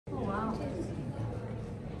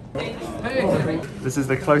This is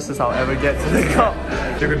the closest I'll ever get to the cup.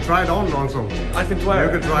 You can try it on also. I can wear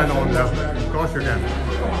it. You can try it on, yeah. Of course you can.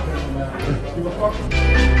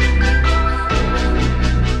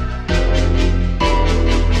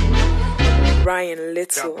 Ryan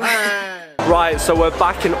Little. Right, so we're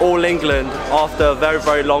back in All England after a very,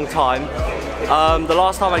 very long time. The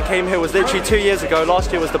last time I came here was literally 2 years ago.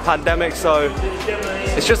 Last year was the pandemic, so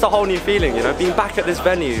it's just a whole new feeling, you know, being back at this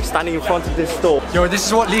venue, standing in front of this store. Yo, this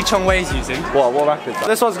is what Lee Chong Wei is using. What rackets?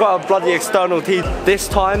 This one's got a bloody external teeth. This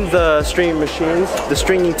time the stringing machines, the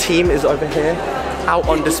stringing team is over here, out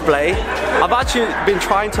on display. I've actually been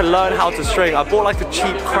trying to learn how to string. I bought like a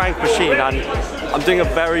cheap crank machine and I'm doing a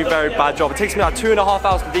very, very bad job. It takes me like 2.5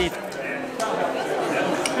 hours to do.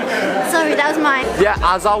 Sorry, that was mine. Yeah,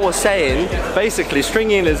 as I was saying, basically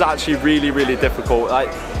stringing is actually really, really difficult. Like,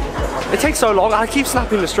 it takes so long, I keep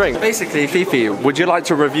snapping the string. Basically, Fifi, would you like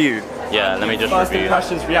to review? Yeah, let me just First review.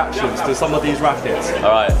 impressions, reactions to some of these rackets.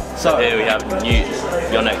 Alright, so here we have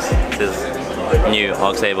your next is new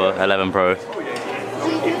Arc Saber 11 Pro.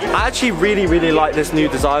 I actually really, really like this new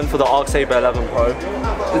design for the Arc Saber 11 Pro.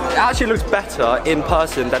 It actually looks better in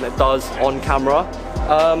person than it does on camera.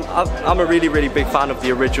 I'm a really, really big fan of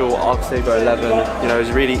the original Arc Saber 11. You know, it's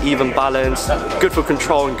really even balanced, good for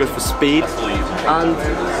control and good for speed. And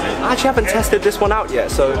I actually haven't tested this one out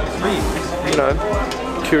yet, so you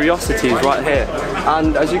know, curiosity is right here.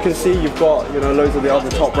 And as you can see, you've got, you know, loads of the other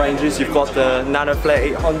top ranges. You've got the NanoFlare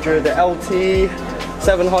 800, the LT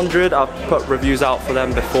 700. I've put reviews out for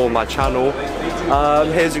them before my channel.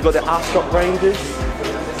 Here's you've got the Astrox ranges.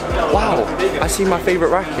 Wow, I see my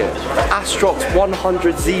favourite racket. Astrox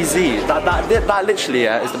 100ZZ. That literally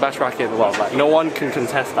is the best racket in the world. Like, no one can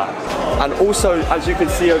contest that. And also, as you can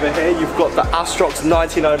see over here, you've got the Astrox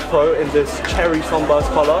 99 Pro in this cherry sunburst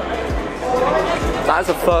colour. That is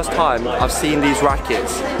the first time I've seen these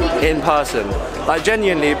rackets in person. Like,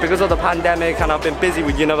 genuinely, because of the pandemic and I've been busy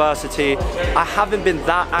with university, I haven't been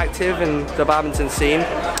that active in the badminton scene,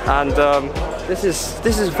 and this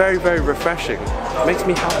is very, very refreshing. It makes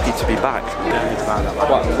me happy to be back.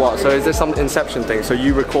 What? So is this some Inception thing? So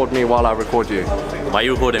you record me while I record you? Why are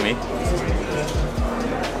you recording me?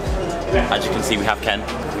 As you can see, we have Ken.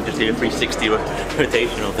 We just did a 360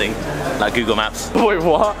 rotational thing, like Google Maps. Wait,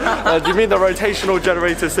 what? Do you mean the rotational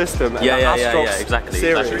generator system? Yeah,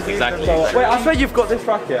 exactly. Exactly. Wait, I swear you've got this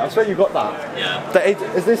racket. I swear you got that.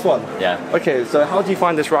 Yeah. Is this one? Yeah. Okay, so how do you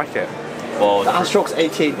find this racket? Well, the Astrox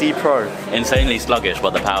 88D Pro. Insanely sluggish,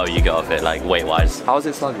 but the power you get off it, like weight-wise. How is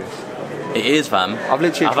it sluggish? It is, fam. I've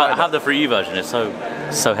literally tried I have the 3U version. It's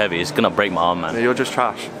so heavy. It's gonna break my arm, man. You're just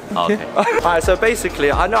trash. Oh, okay. Alright, so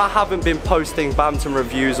basically, I know I haven't been posting badminton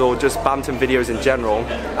reviews or just badminton videos in general,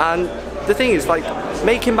 and the thing is, like,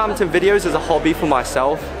 making badminton videos is a hobby for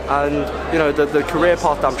myself, and you know, the career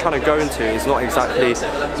path that I'm trying to go into is not exactly,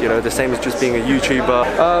 you know, the same as just being a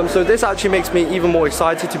YouTuber. So this actually makes me even more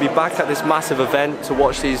excited to be back at this massive event, to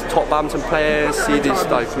watch these top badminton players, see this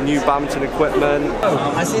like new badminton equipment.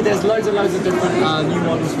 I see there's loads and loads of different new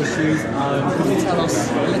models for shoes. Could you tell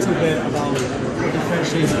us a little bit about what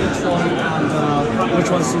differentiates each one and which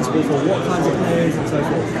one's suitable for what kinds of players and so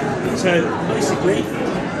forth? So basically,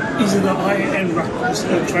 these are the high-end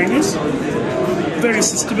trainers. Very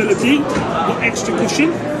stability, got extra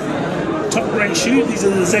cushion. Top range shoe. These are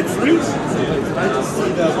the Z3s.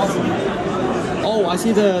 Oh, I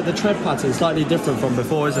see the tread pattern slightly different from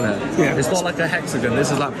before, isn't it? Yeah. It's not like a hexagon.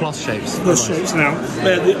 This is like plus shapes. Plus shapes now.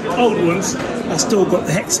 The old ones have still got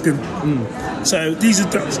the hexagon. So these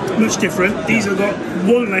are much different. These have got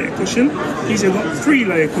 1 layer cushion. These have got 3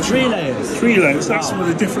 layer cushion. 3 layers. 3 layers. That's what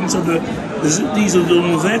the difference of these are the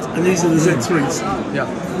normal Z and these are the Z3s. Yeah.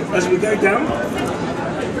 As we go down,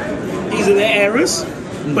 these are the errors.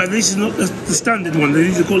 But this is not the standard one.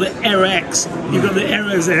 These are called the Error X. You've got the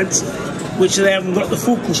Error Zs, which they haven't got the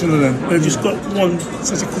full cushion on them. They've just got one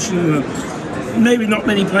set of cushion on them. Maybe not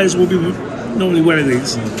many players will be normally wearing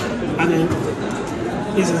these. And then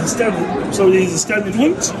these are the standard. So these are the standard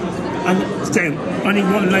ones, and again, only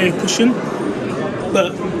 1 layer cushion,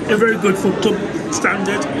 but they're very good for club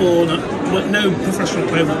standard or not, but no professional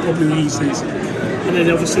player will probably use these. And then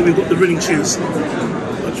obviously we've got the running shoes,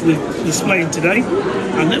 which we're displaying today,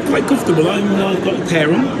 and they're quite comfortable. I've got a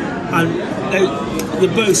pair on, and the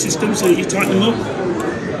bow system, so you tighten them up,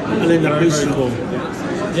 and then that boosts them.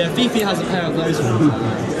 Yeah, Fifi has a pair of those.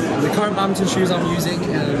 The current badminton shoes I'm using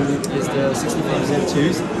is the 65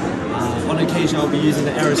 Z2s. On occasion I'll be using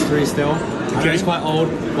the Errors 3 still. Okay. It's quite old,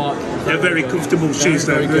 but they're very comfortable shoes.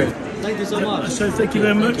 Very They're good. Thank you so much. So thank you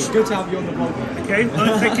very much. Good to have you on the podcast. Okay,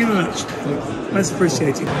 thank you very much. That's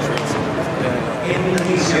appreciated.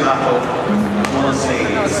 in Seattle was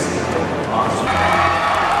his.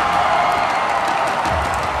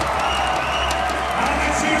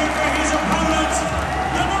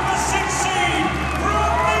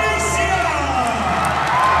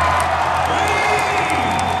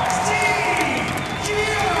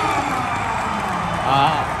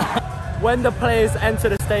 When the players enter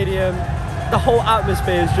the stadium, the whole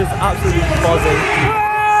atmosphere is just absolutely buzzing.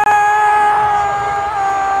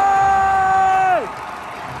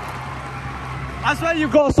 I swear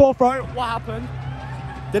you've got a sore throat. What happened?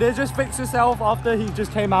 Did it just fix itself after he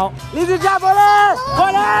just came out? Ladies and gentlemen,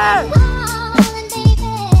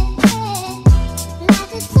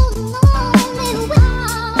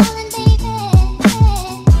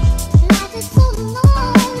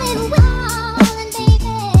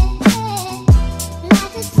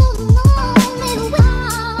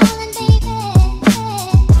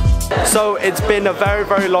 So it's been a very,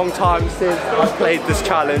 very long time since I played this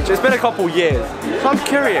challenge. It's been a couple years. So I'm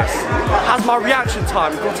curious, has my reaction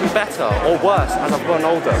time gotten better or worse as I've gotten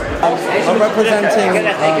older? I'm representing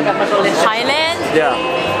Thailand? Yeah.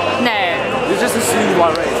 No. You just assumed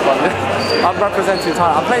my race, but I'm representing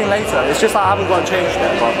Thailand. I'm playing later. It's just that I haven't gotten changed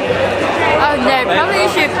yet. But Oh no, probably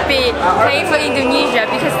you should be playing for Indonesia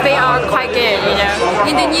because they are quite good, you know.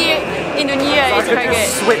 Indonesia is quite good.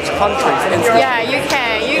 Switch countries instantly. Yeah, you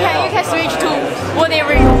can. You can switch to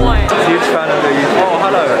whatever you want. Huge fan of the YouTube. Oh,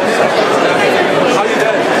 hello. How you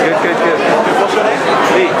doing? Good. What's your name?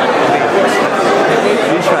 Lee.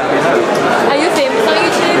 Huge fan, you know. Are you famous on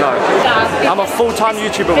YouTube? No. I'm a full-time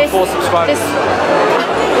YouTuber with 4 subscribers.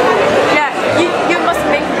 Yeah, you must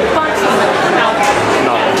make fun of now.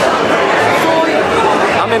 No.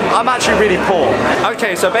 I'm actually really poor.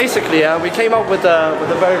 Okay, so basically, we came up with a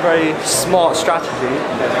very, very smart strategy.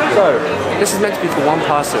 So, this is meant to be for one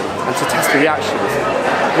person and to test the reactions.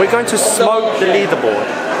 We're going to smoke the leaderboard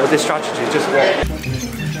with this strategy. Just watch.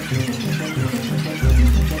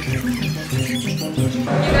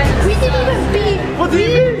 We didn't even beat. What did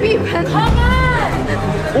you beat? Come on!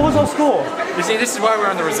 What was our score? You see, this is why we're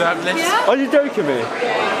on the reserve list. Yeah? Are you joking me?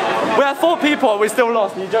 We had 4 people and we still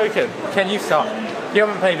lost. Are you joking? Can you stop? You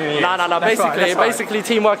haven't played in years. No. Basically,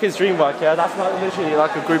 teamwork is dream work. Yeah, that's not literally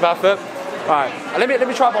like a group effort. All right, let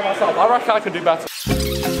me try by myself. I reckon I can do better.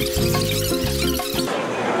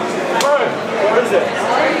 Bro, where is it?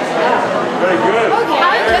 Very good.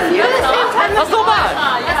 That's not bad.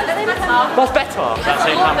 That's better. That's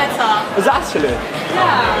a lot better. Is that actually?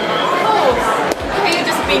 Yeah. Oh. Can you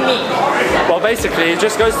just be me? Well, basically, it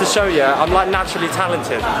just goes to show you, I'm like naturally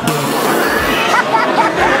talented.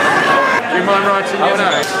 Do you mind writing your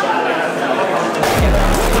name?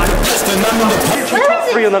 Top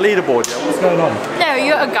 3 on the leaderboard. Yeah? What's going on? No,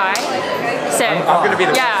 you're a guy. So I'm going to be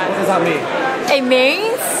the yeah. What does that mean? It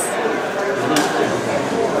means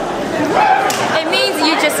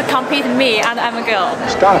you just compete me and I'm a girl.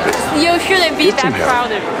 Stop it. You shouldn't be that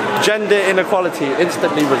proud of me. Gender inequality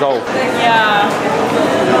instantly resolved. Yeah.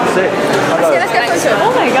 Sick. Hello. Let's go photo.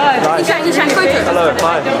 Oh my god. Nice. Hello,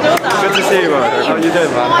 hi. Good to see you, man. How you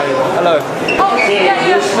doing, man? Hello. Oh,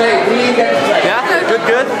 Yeah?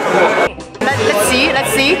 Good? Let's see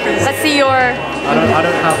your I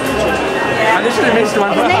don't have. I literally missed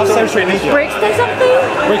one. I'm so sure Brixton something?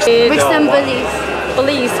 Brixton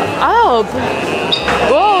Bullies. Oh.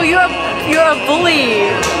 Whoa, you're a bully.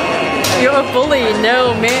 You're a bully.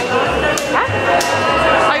 No, man. Huh?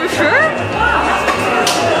 Are you sure?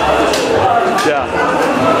 Yeah.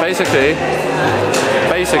 Basically.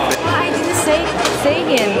 I didn't say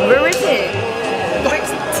him. Where is it?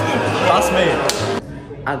 That's me.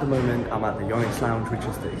 At the moment, I'm at the Yonex Lounge, which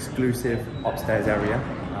is the exclusive upstairs area.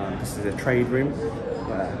 This is a trade room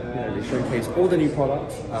where they showcase all the new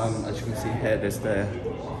products. As you can see here, there's the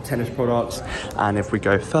tennis products. And if we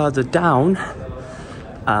go further down,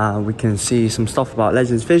 we can see some stuff about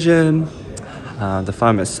Legends Vision, the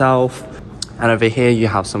foam itself. And over here, you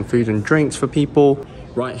have some food and drinks for people.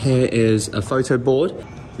 Right here is a photo board.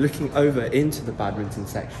 Looking over into the badminton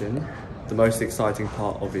section, the most exciting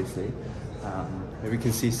part, obviously. We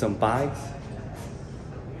can see some bags,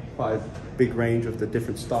 quite a big range of the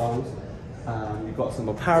different styles. You've got some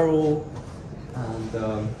apparel,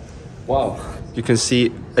 and wow, you can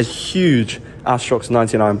see a huge Astrox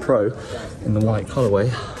 99 Pro in the white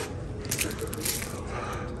colorway.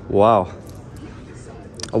 Wow.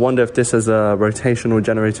 I wonder if this has a rotational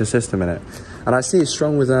generator system in it. And I see it's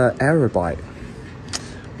strung with an Aerobite.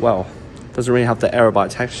 Well, doesn't really have the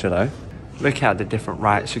Aerobite texture though. Look at the different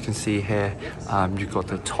racks you can see here. You've got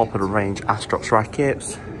the top of the range Astrox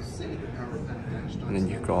rackets. And then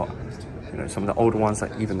you've got some of the older ones,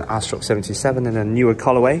 like even the Astrox 77 in a newer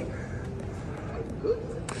colorway.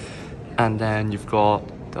 And then you've got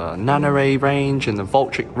the Nanoray range and the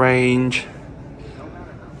Voltric range.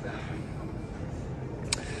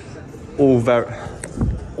 All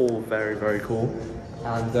very, very cool.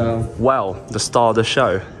 And well, the star of the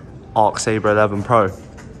show, Arc Saber 11 Pro,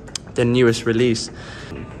 the newest release.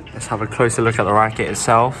 Let's have a closer look at the racket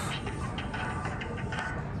itself.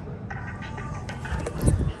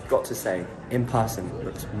 Got to say, in person, it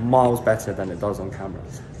looks miles better than it does on camera.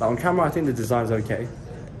 Now on camera, I think the design's okay,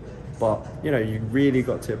 but you know, you really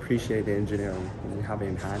got to appreciate the engineering when you have it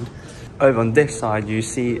in hand. Over on this side, you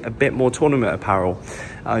see a bit more tournament apparel.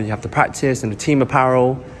 You have the practice and the team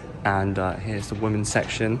apparel, and here's the women's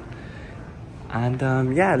section. And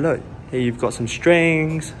yeah, look, here you've got some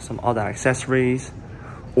strings, some other accessories,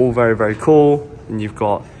 all very, very cool. And you've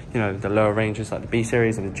got, you know, the lower ranges like the B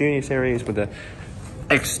series and the junior series with the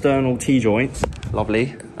external T-joints.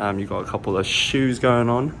 Lovely. You've got a couple of shoes going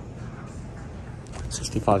on.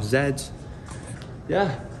 65Zs.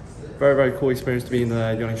 Yeah, very, very cool experience to be in the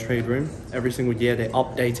Yonex trade room. Every single year they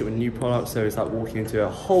update it with new products, so it's like walking into a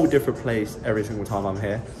whole different place every single time I'm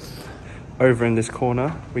here. Over in this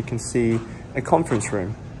corner, we can see a conference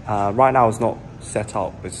room. Right now it's not set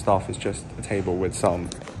up with stuff, it's just a table with some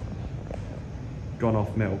gone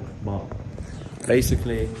off milk, but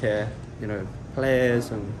basically here, you know,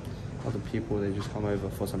 players and other people, they just come over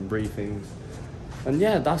for some briefings. And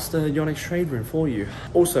yeah, that's the Yonex trade room for you.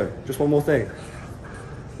 Also, just one more thing.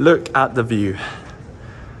 Look at the view. You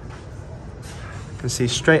can see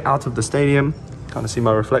straight out of the stadium. Kind of see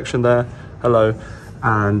my reflection there. Hello.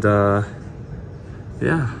 And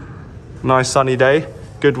yeah, nice sunny day,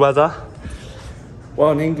 good weather.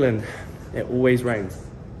 Well, in England, it always rains.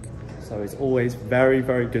 So it's always very,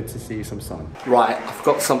 very good to see some sun. Right, I've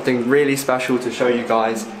got something really special to show you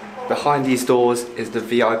guys. Behind these doors is the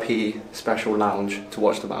VIP special lounge to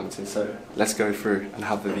watch the badminton. So let's go through and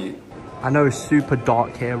have the view. I know it's super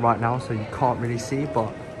dark here right now, so you can't really see,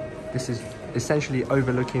 but this is essentially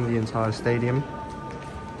overlooking the entire stadium.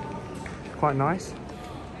 Quite nice.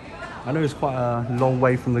 I know it's quite a long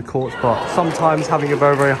way from the courts, but sometimes having a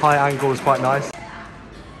very, very high angle is quite nice.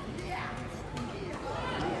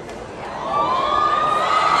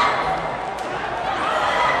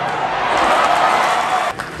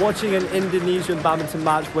 Watching an Indonesian badminton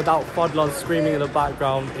match without Fadlan screaming in the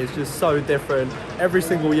background is just so different. Every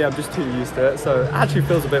single year I'm just too used to it, so it actually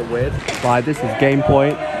feels a bit weird. Right, this is game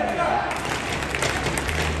point.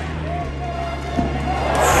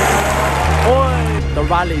 Oi! The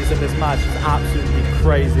rallies at this match is absolutely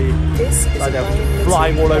crazy. This is like they're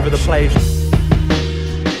flying all over the place.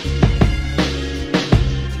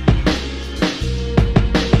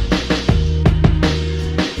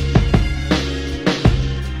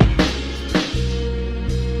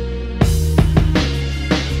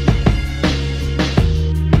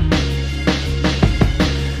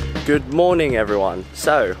 Good morning everyone.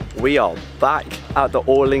 So we are back at the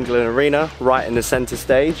All England Arena right in the centre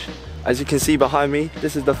stage. As you can see behind me,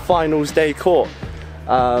 this is the finals day court.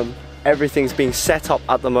 Everything's being set up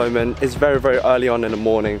at the moment. It's very, very early on in the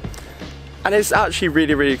morning. And it's actually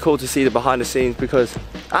really, really cool to see the behind the scenes, because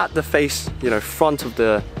at the face, you know, front of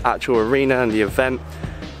the actual arena and the event,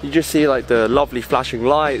 you just see like the lovely flashing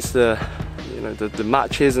lights, the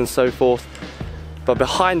matches and so forth. But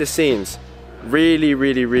behind the scenes,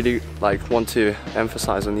 really like want to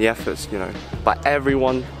emphasize on the efforts, you know, by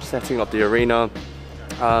everyone setting up the arena.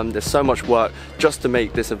 There's so much work just to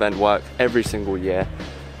make this event work every single year.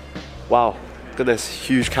 Wow, look at this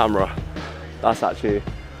huge camera. That's actually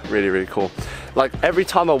really, really cool. Like every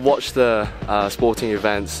time I watch the sporting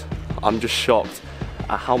events, I'm just shocked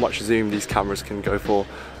at how much zoom these cameras can go for,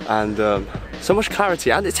 and so much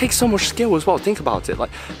clarity, and it takes so much skill as well. Think about it,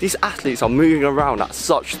 like these athletes are moving around at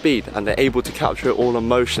such speed and they're able to capture it all in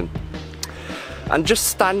motion. And just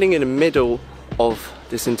standing in the middle of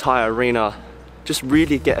this entire arena, just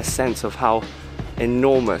really get a sense of how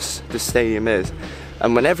enormous the stadium is.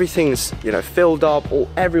 And when everything's, you know, filled up, or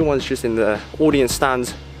everyone's just in the audience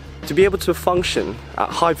stands, to be able to function at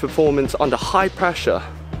high performance under high pressure,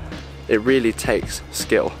 it really takes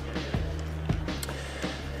skill.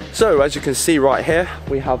 So as you can see right here,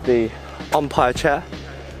 we have the umpire chair.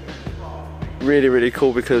 Really, really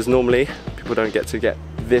cool, because normally people don't get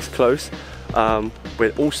this close.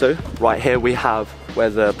 But also right here we have where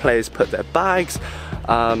the players put their bags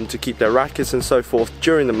to keep their rackets and so forth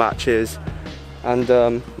during the matches. And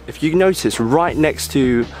if you notice, right next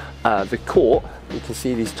to the court, you can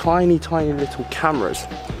see these tiny little cameras.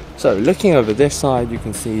 So looking over this side, you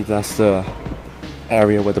can see that's the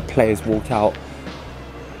area where the players walk out.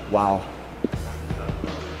 Wow,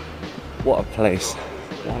 what a place,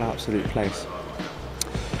 what an absolute place.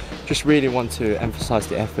 just really want to emphasize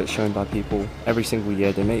the effort shown by people. Every single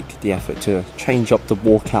year they make the effort to change up the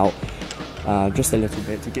walkout just a little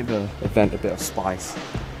bit to give the event a bit of spice.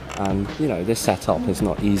 And you know, this setup is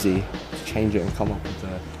not easy to change it and come up with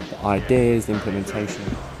the ideas, the implementation.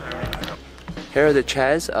 Here are the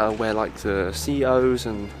chairs where like the CEOs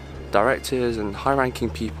and directors and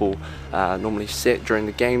high-ranking people normally sit during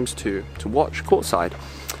the games to watch courtside.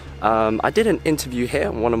 I did an interview here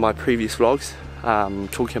on one of my previous vlogs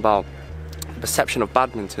talking about the perception of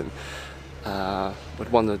badminton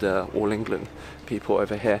with one of the All England people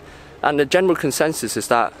over here, and the general consensus is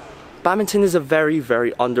that badminton is a very,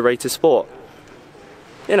 very underrated sport.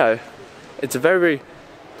 You know, it's a very, very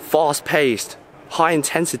fast-paced,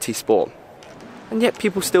 high-intensity sport, and yet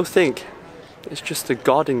people still think it's just a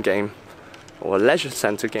garden game or a leisure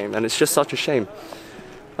centre game, and it's just such a shame.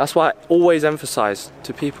 That's why I always emphasise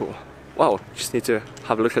to people, well, you just need to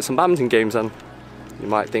have a look at some badminton games and you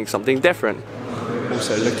might think something different.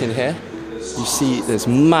 Also, look in here, you see this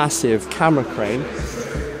massive camera crane.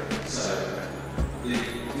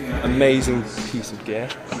 Amazing piece of gear.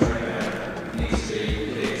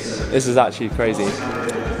 This is actually crazy.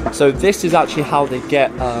 So this is actually how they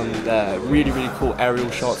get the really, really cool aerial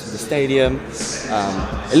shots of the stadium.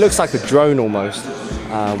 It looks like a drone almost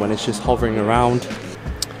when it's just hovering around.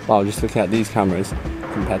 Wow, just looking at these cameras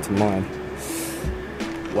compared to mine.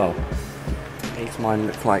 Well, makes mine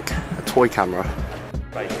look like a toy camera.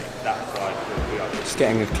 Just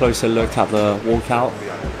getting a closer look at the walkout.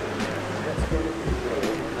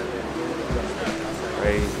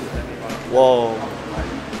 Crazy. Whoa.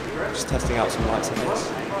 Just testing out some lights, I guess.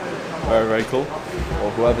 Very, very cool.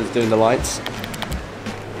 Or whoever's doing the lights.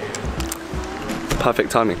 Perfect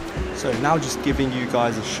timing. So now just giving you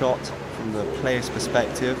guys a shot from the player's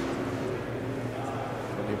perspective.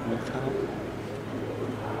 When they walk out.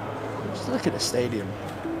 Just look at the stadium.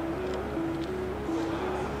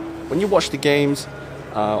 When you watch the games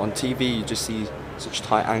on TV, you just see such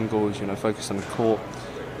tight angles, you know, focus on the court.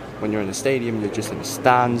 When you're in the stadium, you're just in the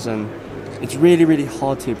stands, and it's really, really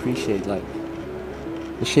hard to appreciate like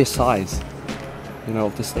the sheer size, you know,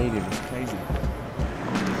 of the stadium. It's crazy.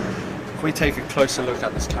 If we take a closer look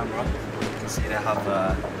at this camera, you can see they have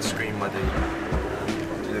a screen where they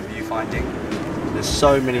do the viewfinding. There's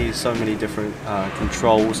so many different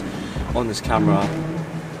controls on this camera.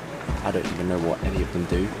 I don't even know what any of them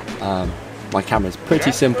do. My camera is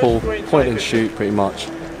pretty simple, point and shoot pretty much,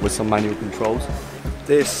 with some manual controls.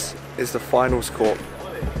 This is the finals court.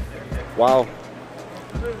 Wow.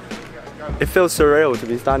 It feels surreal to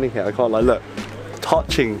be standing here, I can't lie, look.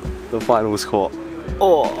 Touching the finals court.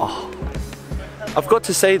 Oh. I've got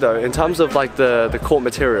to say though, in terms of like the court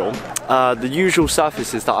material, the usual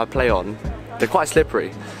surfaces that I play on, they're quite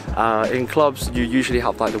slippery. In clubs you usually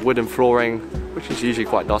have like the wooden flooring, which is usually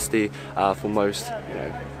quite dusty for most, you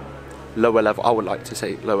know, lower level. I would like to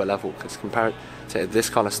say lower level, because compared to this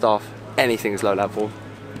kind of stuff, anything is low level.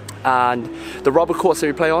 And the rubber courts that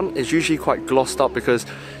we play on is usually quite glossed up because,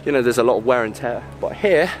 you know, there's a lot of wear and tear. But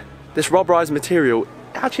here, this rubberized material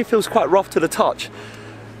actually feels quite rough to the touch.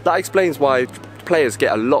 That explains why players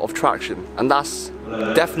get a lot of traction, and that's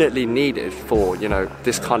definitely needed for, you know,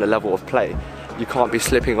 this kind of level of play. You can't be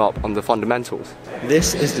slipping up on the fundamentals.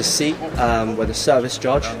 This is the seat where the service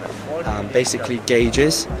judge basically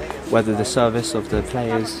gauges whether the service of the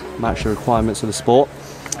players match the requirements of the sport.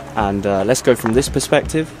 And let's go from this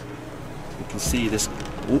perspective. You can see this,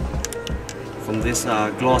 from this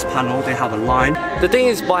glass panel, they have a line. The thing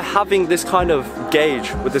is, by having this kind of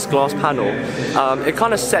gauge with this glass panel, it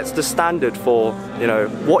kind of sets the standard for, you know,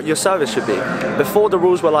 what your service should be. Before, the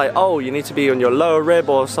rules were like, oh, you need to be on your lower rib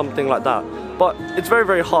or something like that. But it's very,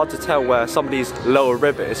 very hard to tell where somebody's lower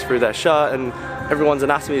rib is through their shirt, and everyone's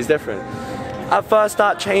anatomy is different. At first,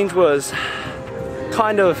 that change was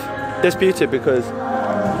kind of disputed because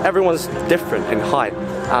everyone's different in height,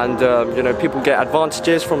 and you know, people get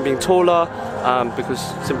advantages from being taller because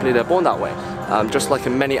simply they're born that way. Just like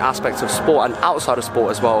in many aspects of sport and outside of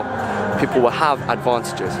sport as well, people will have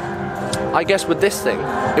advantages. I guess with this thing,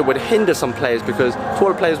 it would hinder some players because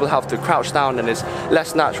taller players will have to crouch down and it's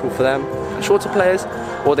less natural for them. And shorter players,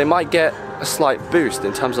 well, they might get a slight boost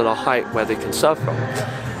in terms of the height where they can serve from.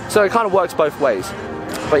 So it kind of works both ways.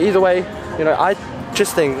 But either way, you know, I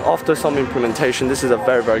just think after some implementation, this is a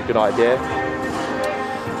very, very good idea.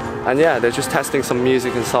 And yeah, they're just testing some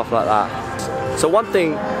music and stuff like that. So one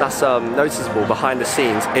thing that's noticeable behind the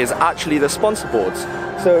scenes is actually the sponsor boards.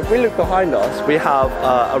 So if we look behind us, we have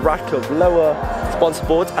a rack of lower sponsor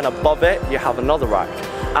boards, and above it you have another rack.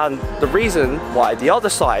 And the reason why the other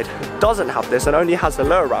side doesn't have this and only has the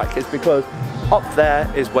lower rack is because up there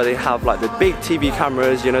is where they have like the big TV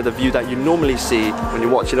cameras, you know, the view that you normally see when you're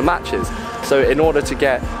watching the matches. So in order to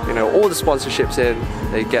get, you know, all the sponsorships in,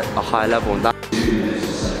 they get a higher level on that.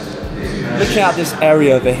 Looking at this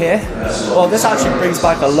area over here, well, this actually brings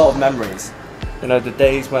back a lot of memories. You know, the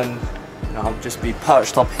days when, you know, I'll just be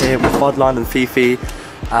perched up here with Budline and Fifi,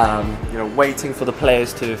 you know, waiting for the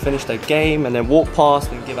players to finish their game and then walk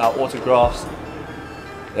past and give out autographs.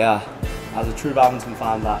 Yeah, as a true badminton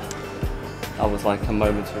fan, that was like a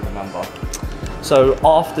moment to remember. So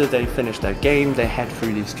after they finish their game, they head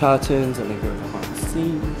through these curtains and they go behind the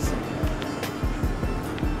scenes.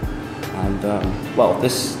 And well,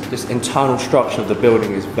 this internal structure of the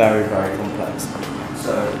building is very, very complex.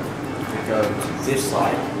 So if we go to this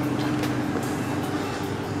side,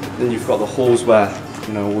 then you've got the halls where,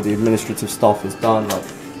 you know, all the administrative stuff is done, like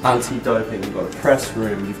anti-doping. You've got a press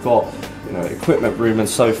room, you've got, you know, equipment room and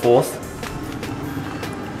so forth.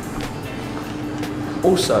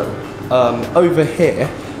 Also, over here,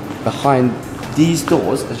 behind these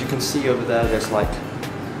doors, as you can see over there, there's like,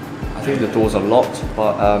 I think the doors are locked,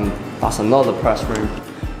 but that's another press room.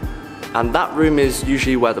 And that room is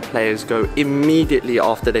usually where the players go immediately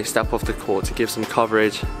after they step off the court to give some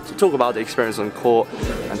coverage, to talk about the experience on court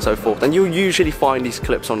and so forth. And you'll usually find these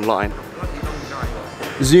clips online.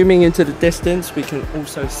 Zooming into the distance, we can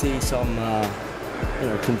also see some you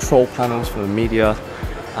know, control panels for the media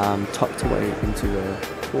tucked away into the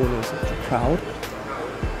corners of the crowd.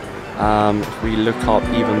 If we look up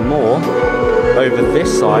even more, over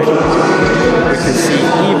this side, we can see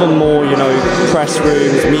even more, you know, press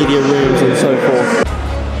rooms, media rooms and so forth.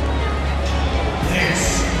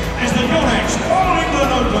 This is the Yonex All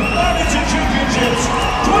England Open Badminton Championships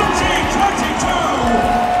 2022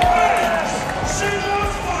 men's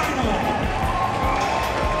singles final.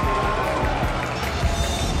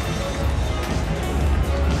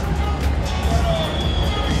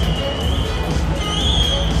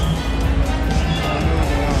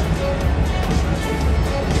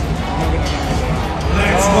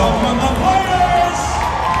 Let's welcome the players!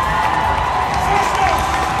 First up,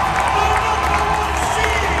 the #1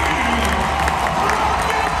 seed,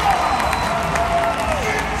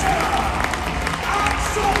 Viktor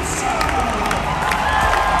Axelsen!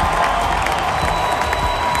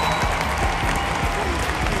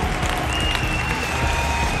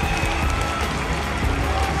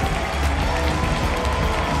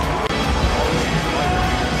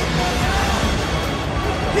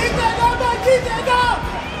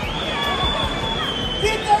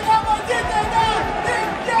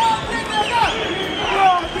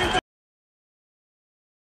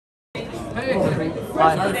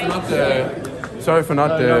 Sorry for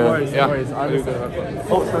not. No worries, yeah. no worries. I understand.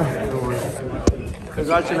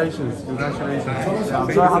 Congratulations, congratulations. Yeah,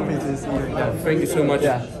 I'm so happy to see you again. Thank you so much.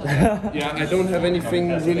 Yeah. Yeah, I don't have anything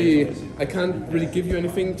really. I can't really give you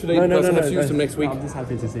anything today No, because I have to no, use them next week. I'm just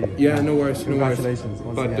happy to see you. Yeah, no worries, no worries. Congratulations.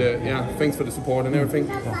 Once But again. yeah, thanks for the support and everything.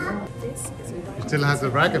 You still have the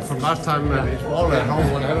racket from last time it's all at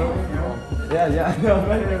home. Yeah. I'm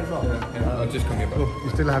ready there as well. I'll just come here. Bro. You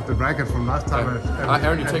still have the racket from last time.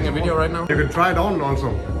 Aaron, you taking a video right now? You can try it on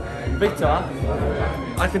also. Victor,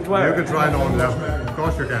 I can wear You it. can try it on, yeah. Of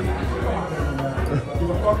course you can.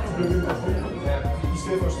 No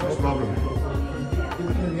problem.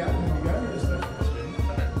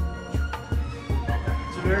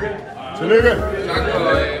 Tillykke!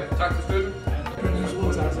 Tak for støtten.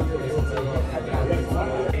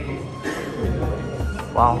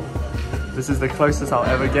 Wow, this is the closest I'll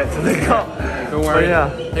ever get to the cup. Don't worry. But yeah.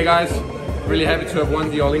 Hey guys, really happy to have won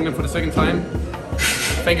the All England for the second time.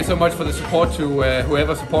 Thank you so much for the support to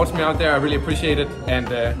whoever supports me out there. I really appreciate it. And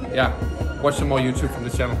yeah, watch some more YouTube from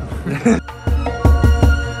this channel.